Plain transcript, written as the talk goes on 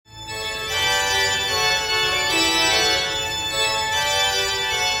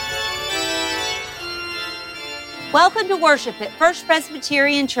Welcome to worship at First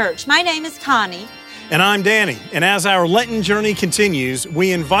Presbyterian Church. My name is Connie. And I'm Danny. And as our Lenten journey continues,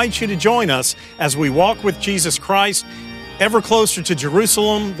 we invite you to join us as we walk with Jesus Christ ever closer to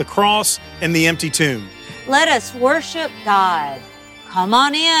Jerusalem, the cross, and the empty tomb. Let us worship God. Come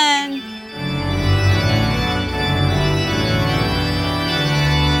on in.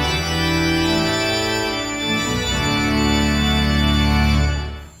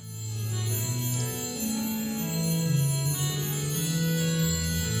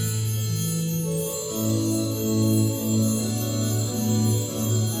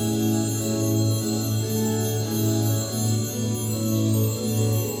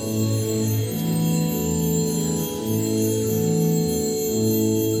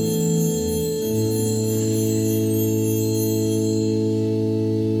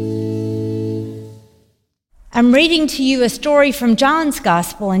 I'm reading to you a story from John's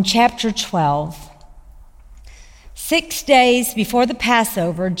Gospel in chapter 12. 6 days before the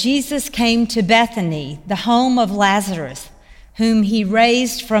Passover, Jesus came to Bethany, the home of Lazarus, whom he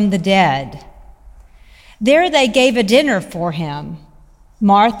raised from the dead. There they gave a dinner for him.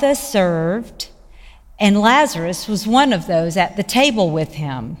 Martha served, and Lazarus was one of those at the table with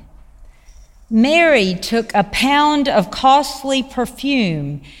him. Mary took a pound of costly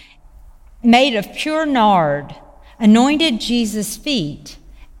perfume made of pure nard, anointed Jesus' feet,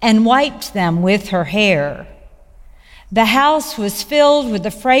 and wiped them with her hair. The house was filled with the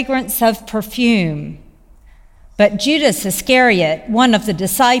fragrance of perfume. But Judas Iscariot, one of the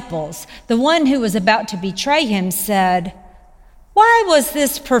disciples, the one who was about to betray him, said, "Why was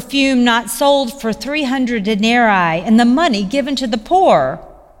this perfume not sold for 300 denarii and the money given to the poor?"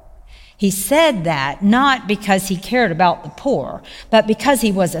 He said that not because he cared about the poor, but because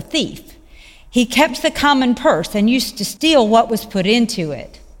he was a thief. He kept the common purse and used to steal what was put into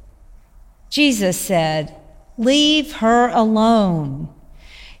it. Jesus said, "Leave her alone.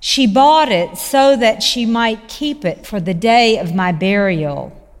 She bought it so that she might keep it for the day of my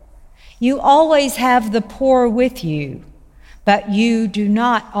burial. You always have the poor with you, but you do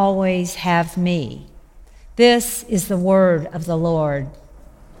not always have me." This is the word of the Lord.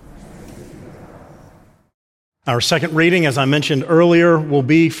 Our second reading, as I mentioned earlier, will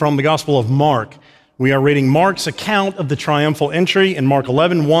be from the Gospel of Mark. We are reading Mark's account of the triumphal entry in Mark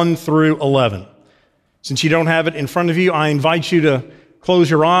 11, 1 through 11. Since you don't have it in front of you, I invite you to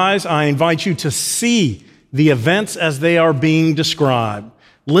close your eyes. I invite you to see the events as they are being described.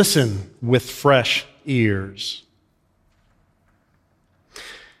 Listen with fresh ears.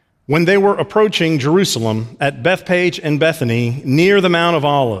 When they were approaching Jerusalem at Bethphage and Bethany, near the Mount of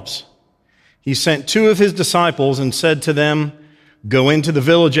Olives, he sent two of his disciples and said to them, "Go into the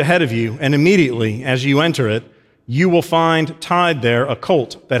village ahead of you, and immediately as you enter it, you will find tied there a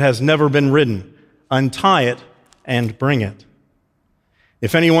colt that has never been ridden. Untie it and bring it.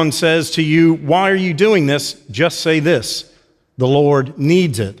 If anyone says to you, 'Why are you doing this?' just say this, 'The Lord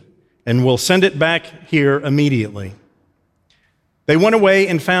needs it, and will send it back here immediately.'" They went away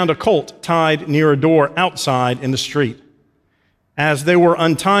and found a colt tied near a door outside in the street. As they were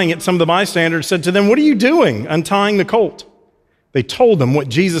untying it, some of the bystanders said to them, "What are you doing, untying the colt?" They told them what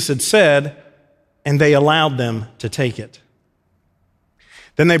Jesus had said, and they allowed them to take it.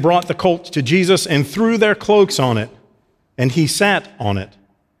 Then they brought the colt to Jesus and threw their cloaks on it, and he sat on it.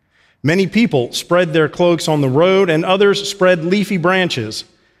 Many people spread their cloaks on the road, and others spread leafy branches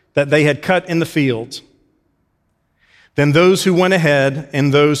that they had cut in the fields. Then those who went ahead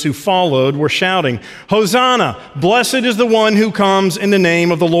and those who followed were shouting, "Hosanna! Blessed is the one who comes in the name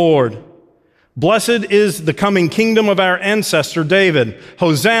of the Lord. Blessed is the coming kingdom of our ancestor David.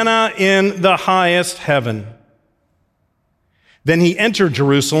 Hosanna in the highest heaven." Then he entered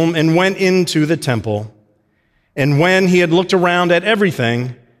Jerusalem and went into the temple. And when he had looked around at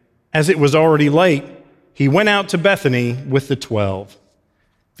everything, as it was already late, he went out to Bethany with the 12.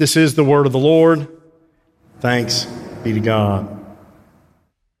 This is the word of the Lord. Thanks be to God.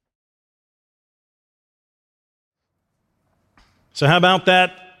 So how about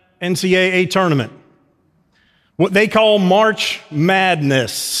that NCAA tournament? What they call March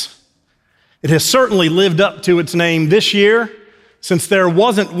Madness. It has certainly lived up to its name this year. Since there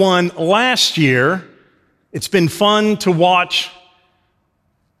wasn't one last year, it's been fun to watch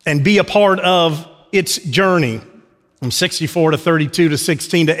and be a part of its journey. From 64 to 32 to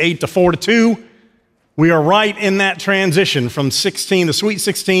 16 to 8 to 4 to 2. We are right in that transition from 16, the Sweet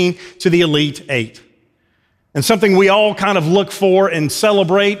 16, to the Elite 8. And something we all kind of look for and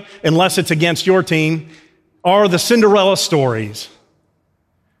celebrate, unless it's against your team, are the Cinderella stories,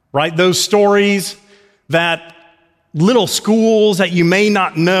 right? Those stories that little schools that you may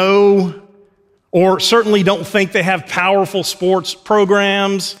not know or certainly don't think they have powerful sports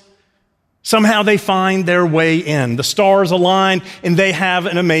programs. Somehow they find their way in. The stars align and they have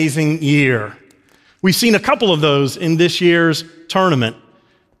an amazing year. We've seen a couple of those in this year's tournament.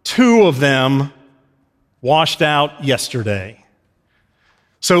 2 of them washed out yesterday.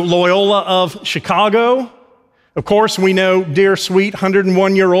 So Loyola of Chicago, of course, we know dear sweet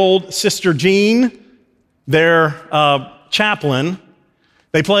 101-year-old Sister Jean, their chaplain.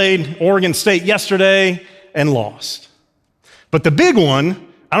 They played Oregon State yesterday and lost. But the big one,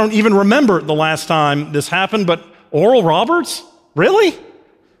 I don't even remember the last time this happened, but Oral Roberts? Really?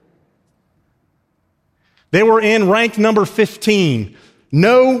 They were in rank number 15.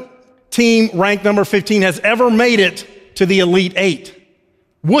 No team ranked number 15 has ever made it to the Elite 8.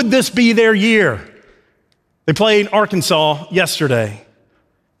 Would this be their year? They played Arkansas yesterday.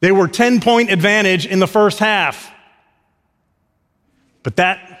 They were 10-point advantage in the first half. But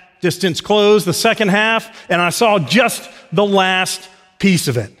that distance closed the second half, and I saw just the last piece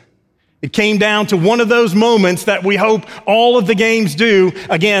of it. It came down to one of those moments that we hope all of the games do,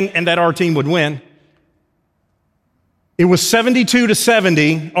 again, and that our team would win. It was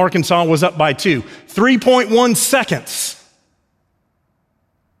 72-70. Arkansas was up by 2. 3.1 seconds.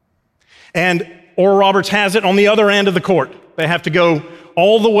 And Oral Roberts has it on the other end of the court. They have to go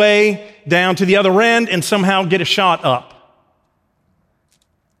all the way down to the other end and somehow get a shot up.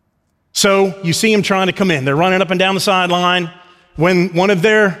 So you see them trying to come in. They're running up and down the sideline. When one of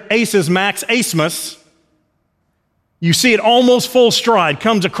their aces, Max Asmus, you see it almost full stride,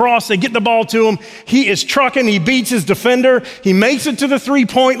 comes across, they get the ball to him. He is trucking, he beats his defender. He makes it to the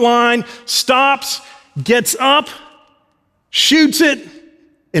 3-point line, stops, gets up, shoots it.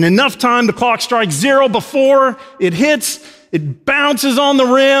 In enough time, the clock strikes 0 before it hits. It bounces on the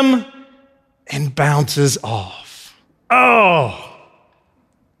rim and bounces off. Oh!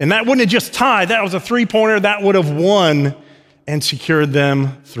 And that wouldn't have just tied. That was a 3-pointer. That would have won and secured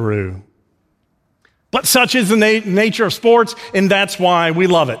them through. But such is the nature of sports, and that's why we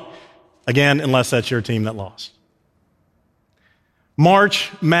love it. Again, unless that's your team that lost.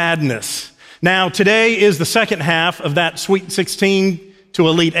 March Madness. Now, today is the second half of that Sweet 16 to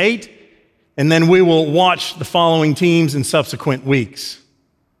Elite 8, and then we will watch the following teams in subsequent weeks.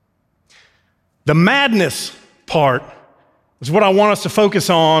 The madness part is what I want us to focus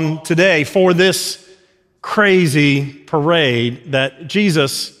on today for this crazy parade that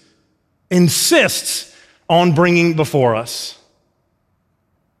Jesus insists on bringing before us.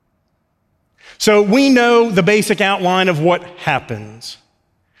 So we know the basic outline of what happens.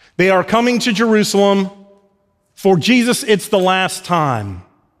 They are coming to Jerusalem. For Jesus, it's the last time.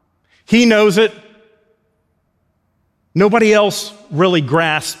 He knows it. Nobody else really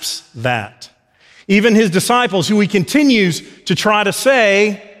grasps that. Even his disciples, who he continues to try to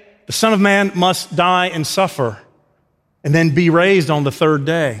say, the Son of Man must die and suffer and then be raised on the third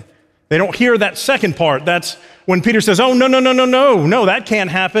day. They don't hear that second part. That's when Peter says, oh, no, that can't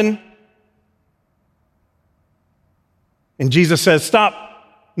happen. And Jesus says,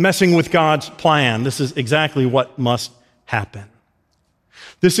 stop messing with God's plan. This is exactly what must happen.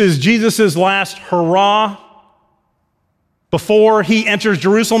 This is Jesus' last hurrah before he enters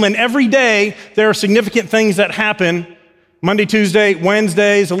Jerusalem. And every day there are significant things that happen. Monday, Tuesday,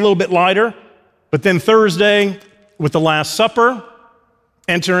 Wednesday is a little bit lighter. But then Thursday with the Last Supper,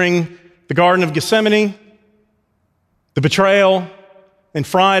 entering the Garden of Gethsemane, the betrayal, and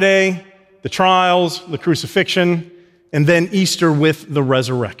Friday, the trials, the crucifixion, and then Easter with the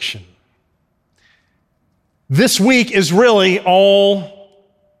resurrection. This week is really all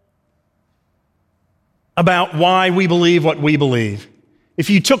about why we believe what we believe. If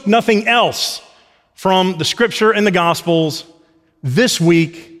you took nothing else from the Scripture and the Gospels, this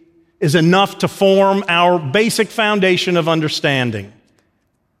week is enough to form our basic foundation of understanding.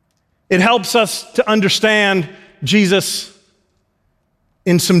 It helps us to understand Jesus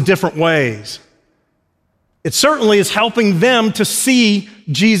in some different ways. It certainly is helping them to see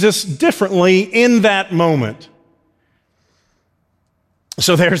Jesus differently in that moment.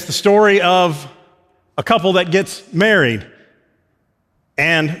 So there's the story of a couple that gets married,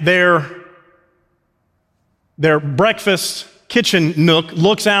 and their breakfast kitchen nook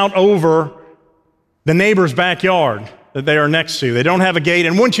looks out over the neighbor's backyard that they are next to. They don't have a gate,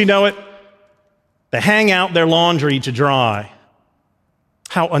 and once you know it, they hang out their laundry to dry.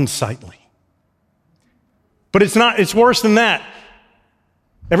 How unsightly. But it's worse than that.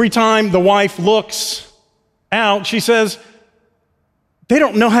 Every time the wife looks out, she says, they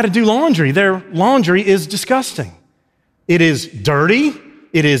don't know how to do laundry. Their laundry is disgusting. It is dirty.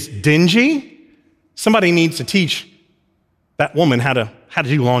 It is dingy. Somebody needs to teach that woman how to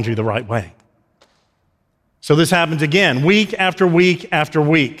do laundry the right way. So this happens again, week after week after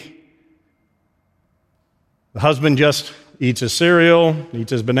week. The husband just eats his cereal,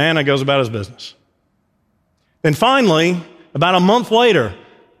 eats his banana, goes about his business. Then finally, about a month later,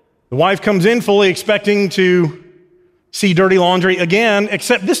 the wife comes in fully expecting to see dirty laundry again,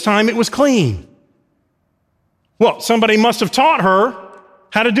 except this time it was clean. Well, somebody must have taught her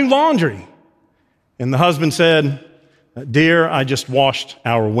how to do laundry. And the husband said, "Dear, I just washed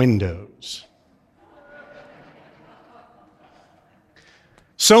our windows."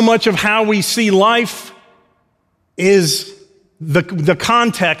 So much of how we see life is the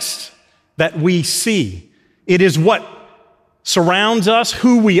context that we see. It is what surrounds us,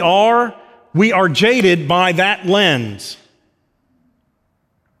 who we are. We are jaded by that lens.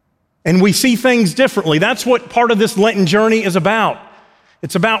 And we see things differently. That's what part of this Lenten journey is about.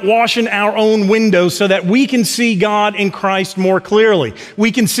 It's about washing our own windows so that we can see God in Christ more clearly.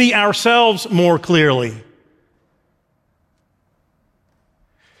 We can see ourselves more clearly.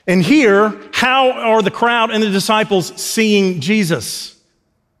 And here, how are the crowd and the disciples seeing Jesus?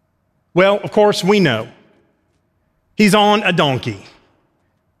 Well, of course, we know. He's on a donkey.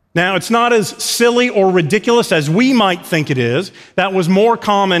 Now, it's not as silly or ridiculous as we might think it is. That was more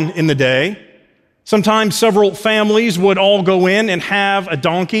common in the day. Sometimes several families would all go in and have a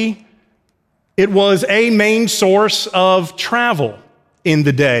donkey. It was a main source of travel in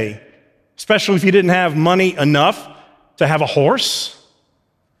the day, especially if you didn't have money enough to have a horse.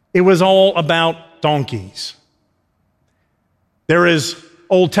 It was all about donkeys. There is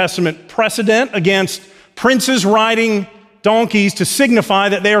Old Testament precedent against princes riding donkeys to signify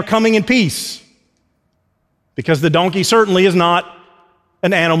that they are coming in peace, because the donkey certainly is not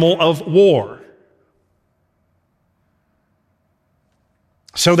an animal of war.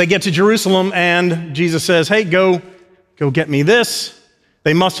 So they get to Jerusalem and Jesus says, "Hey, go get me this."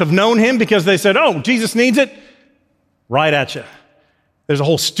 They must have known him because they said, "Oh, Jesus needs it." Right at you. There's a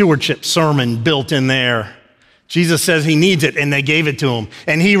whole stewardship sermon built in there. Jesus says he needs it, and they gave it to him,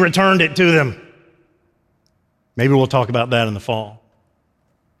 and he returned it to them. Maybe we'll talk about that in the fall.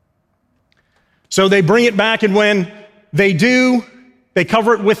 So they bring it back, and when they do, they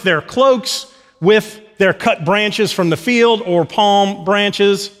cover it with their cloaks, with their cut branches from the field or palm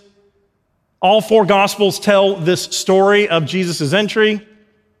branches. All four Gospels tell this story of Jesus' entry.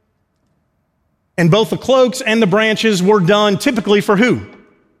 And both the cloaks and the branches were done typically for who?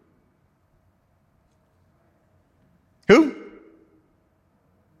 Who?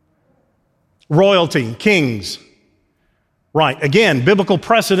 Royalty, kings. Right, again, biblical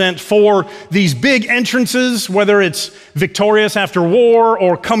precedent for these big entrances, whether it's victorious after war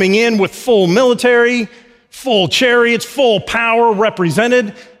or coming in with full military, full chariots, full power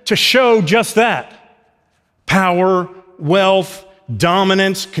represented to show just that. Power, wealth,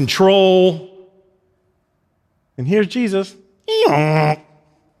 dominance, control. And here's Jesus. Right,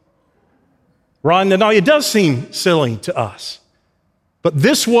 now it does seem silly to us, but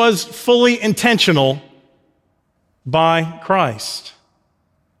this was fully intentional by Christ.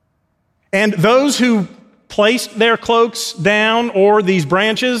 And those who placed their cloaks down or these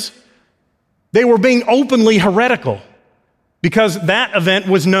branches, they were being openly heretical, because that event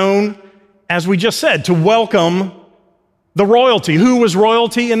was known, as we just said, to welcome the royalty. Who was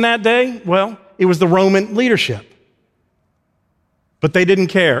royalty in that day? Well, it was the Roman leadership. But they didn't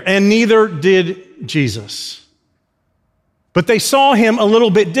care, and neither did Jesus. But they saw him a little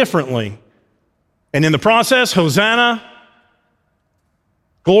bit differently. And in the process, Hosanna,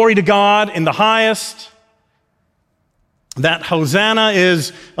 glory to God in the highest. That Hosanna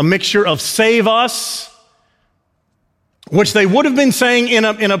is a mixture of save us, which they would have been saying in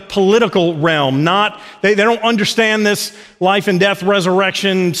a political realm. They don't understand this life and death,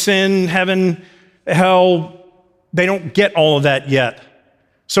 resurrection, sin, heaven, hell. They don't get all of that yet.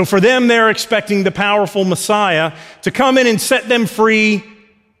 So for them, they're expecting the powerful Messiah to come in and set them free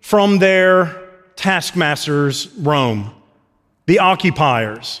from their taskmasters, Rome, the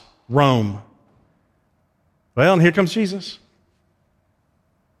occupiers, Rome. Well, and here comes Jesus.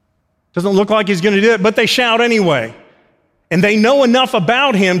 Doesn't look like he's going to do it, but they shout anyway. And they know enough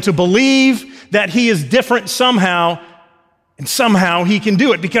about him to believe that he is different somehow, and somehow he can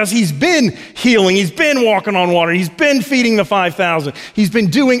do it because he's been healing, he's been walking on water, he's been feeding the 5,000, he's been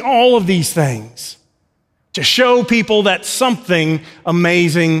doing all of these things to show people that something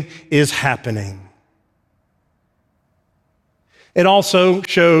amazing is happening. It also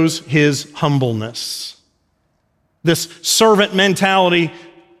shows his humbleness. This servant mentality.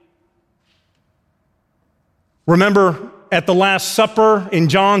 Remember at the Last Supper in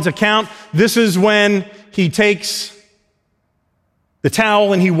John's account, this is when he takes the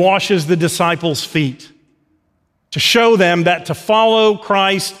towel and he washes the disciples' feet. to show them that to follow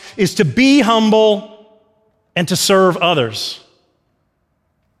Christ is to be humble and to serve others.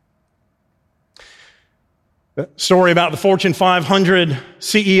 The story about the Fortune 500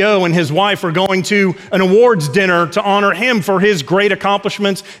 CEO and his wife are going to an awards dinner to honor him for his great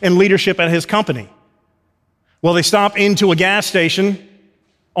accomplishments and leadership at his company. Well, they stop into a gas station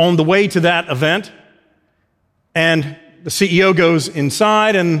on the way to that event, and the CEO goes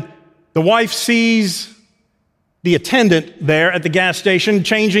inside, and the wife sees the attendant there at the gas station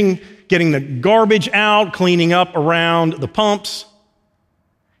getting the garbage out, cleaning up around the pumps.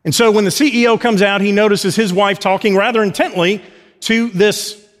 And so when the CEO comes out, he notices his wife talking rather intently to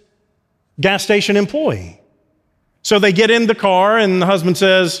this gas station employee. So they get in the car, and the husband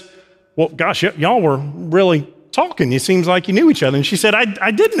says, well, gosh, y'all were really talking. It seems like you knew each other. And she said,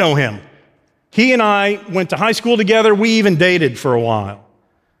 I did know him. He and I went to high school together. We even dated for a while.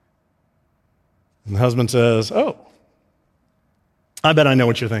 And the husband says, oh, I bet I know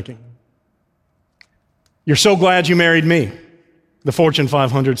what you're thinking. You're so glad you married me, the Fortune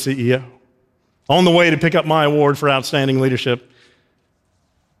 500 CEO, on the way to pick up my award for outstanding leadership.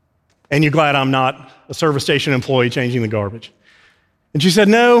 And you're glad I'm not a service station employee changing the garbage. And she said,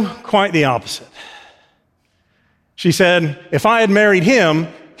 no, quite the opposite. She said, if I had married him,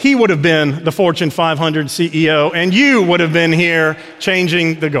 he would have been the Fortune 500 CEO, and you would have been here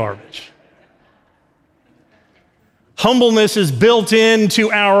changing the garbage. Humbleness is built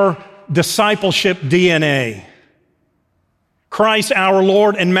into our discipleship DNA. Christ, our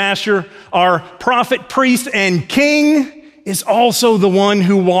Lord and Master, our prophet, priest, and king, is also the one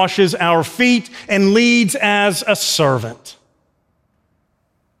who washes our feet and leads as a servant.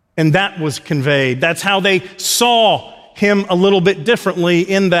 And that was conveyed. That's how they saw him a little bit differently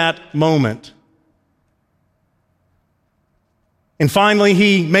in that moment. And finally,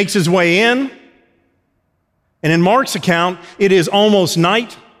 he makes his way in. And in Mark's account, it is almost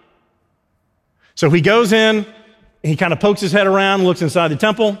night. So he goes in, he kind of pokes his head around, looks inside the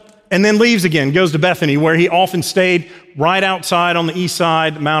temple, and then leaves again, goes to Bethany, where he often stayed right outside on the east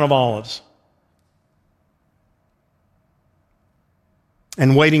side, Mount of Olives.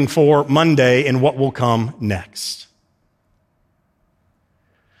 And waiting for Monday and what will come next.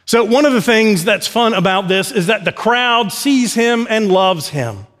 So one of the things that's fun about this is that the crowd sees him and loves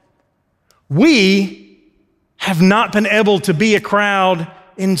him. We have not been able to be a crowd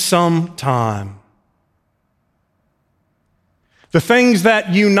in some time. The things that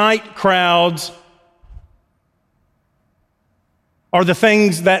unite crowds are the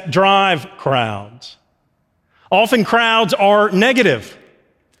things that drive crowds. Often crowds are negative.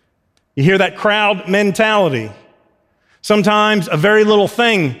 You hear that crowd mentality. Sometimes a very little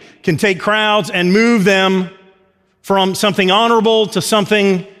thing can take crowds and move them from something honorable to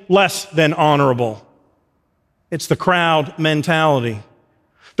something less than honorable. It's the crowd mentality.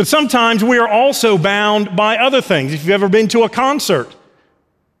 But sometimes we are also bound by other things. If you've ever been to a concert,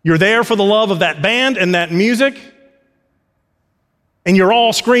 you're there for the love of that band and that music, and you're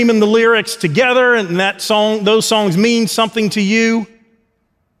all screaming the lyrics together, and those songs mean something to you.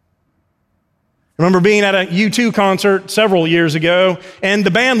 I remember being at a U2 concert several years ago, and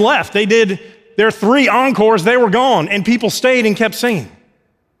the band left. They did their 3 encores, they were gone, and people stayed and kept singing.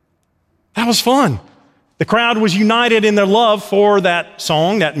 That was fun. The crowd was united in their love for that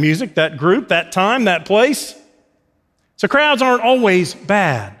song, that music, that group, that time, that place. So crowds aren't always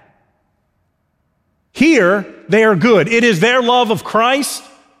bad. Here, they are good. It is their love of Christ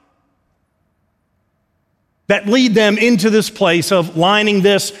that lead them into this place of lining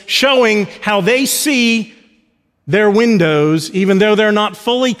this, showing how they see their windows, even though they're not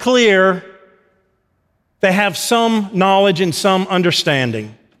fully clear, they have some knowledge and some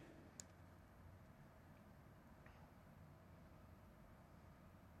understanding.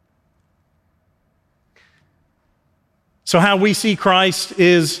 So how we see Christ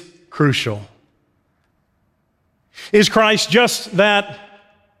is crucial. Is Christ just that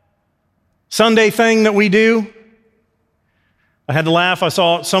Sunday thing that we do? I had to laugh. I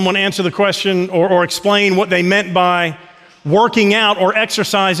saw someone answer the question or explain what they meant by working out or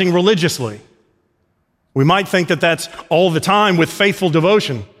exercising religiously. We might think that that's all the time with faithful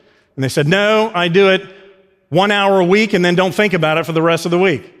devotion. And they said, no, I do it 1 hour a week and then don't think about it for the rest of the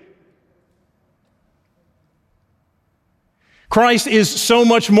week. Christ is so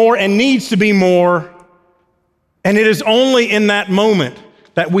much more and needs to be more, and it is only in that moment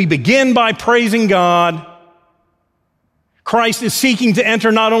that we begin by praising God. Christ is seeking to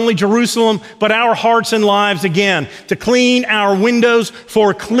enter not only Jerusalem, but our hearts and lives again, to clean our windows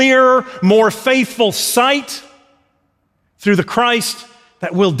for clearer, more faithful sight through the Christ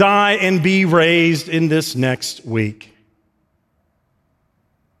that will die and be raised in this next week.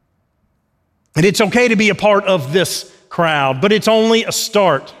 And it's okay to be a part of this crowd, but it's only a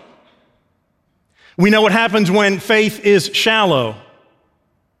start. We know what happens when faith is shallow.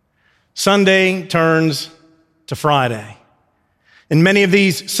 Sunday turns to Friday. And many of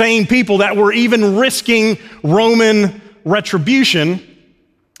these same people that were even risking Roman retribution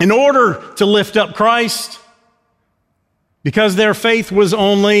in order to lift up Christ, because their faith was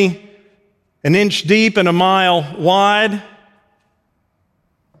only an inch deep and a mile wide,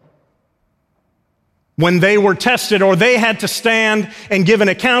 when they were tested or they had to stand and give an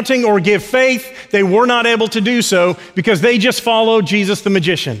accounting or give faith, they were not able to do so because they just followed Jesus the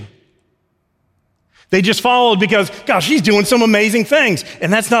magician. They just followed because, gosh, he's doing some amazing things.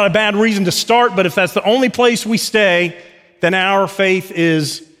 And that's not a bad reason to start, but if that's the only place we stay, then our faith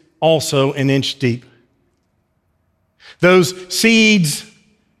is also an inch deep. Those seeds,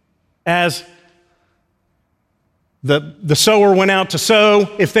 as the sower went out to sow,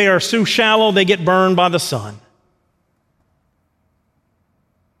 if they are too shallow, they get burned by the sun.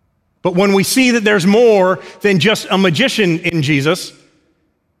 But when we see that there's more than just a magician in Jesus,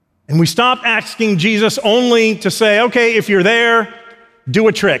 and we stop asking Jesus only to say, okay, if you're there, do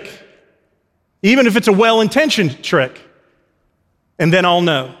a trick, even if it's a well-intentioned trick, and then I'll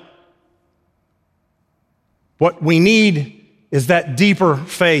know. What we need is that deeper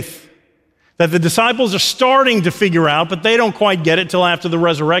faith that the disciples are starting to figure out, but they don't quite get it till after the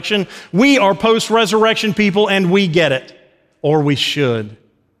resurrection. We are post-resurrection people, and we get it, or we should.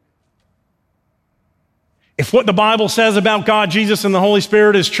 If what the Bible says about God, Jesus, and the Holy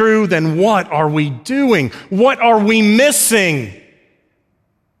Spirit is true, then what are we doing? What are we missing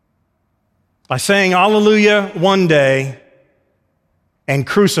by saying hallelujah one day and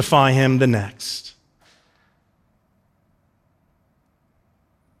crucify him the next?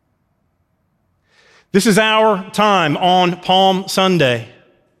 This is our time on Palm Sunday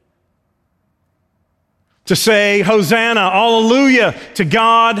to say Hosanna, Alleluia to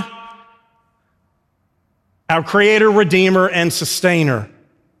God, our Creator, Redeemer, and Sustainer.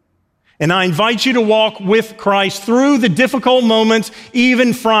 And I invite you to walk with Christ through the difficult moments,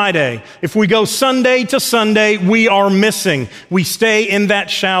 even Friday. If we go Sunday to Sunday, we are missing. We stay in that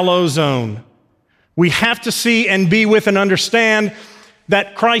shallow zone. We have to see and be with and understand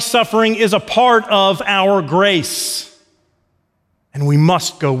that Christ's suffering is a part of our grace, and we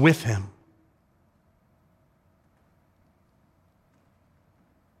must go with him.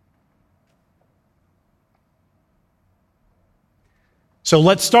 So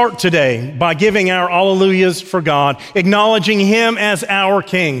let's start today by giving our alleluias for God, acknowledging him as our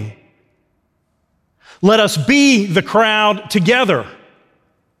King. Let us be the crowd together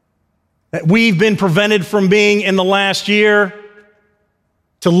that we've been prevented from being in the last year,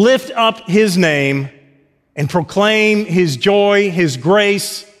 to lift up his name and proclaim his joy, his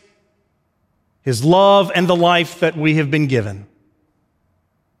grace, his love, and the life that we have been given.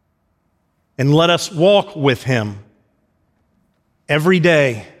 And let us walk with him every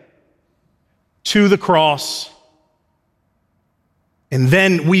day to the cross, and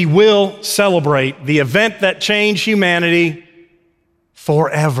then we will celebrate the event that changed humanity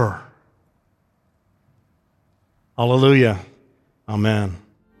forever. Hallelujah. Amen.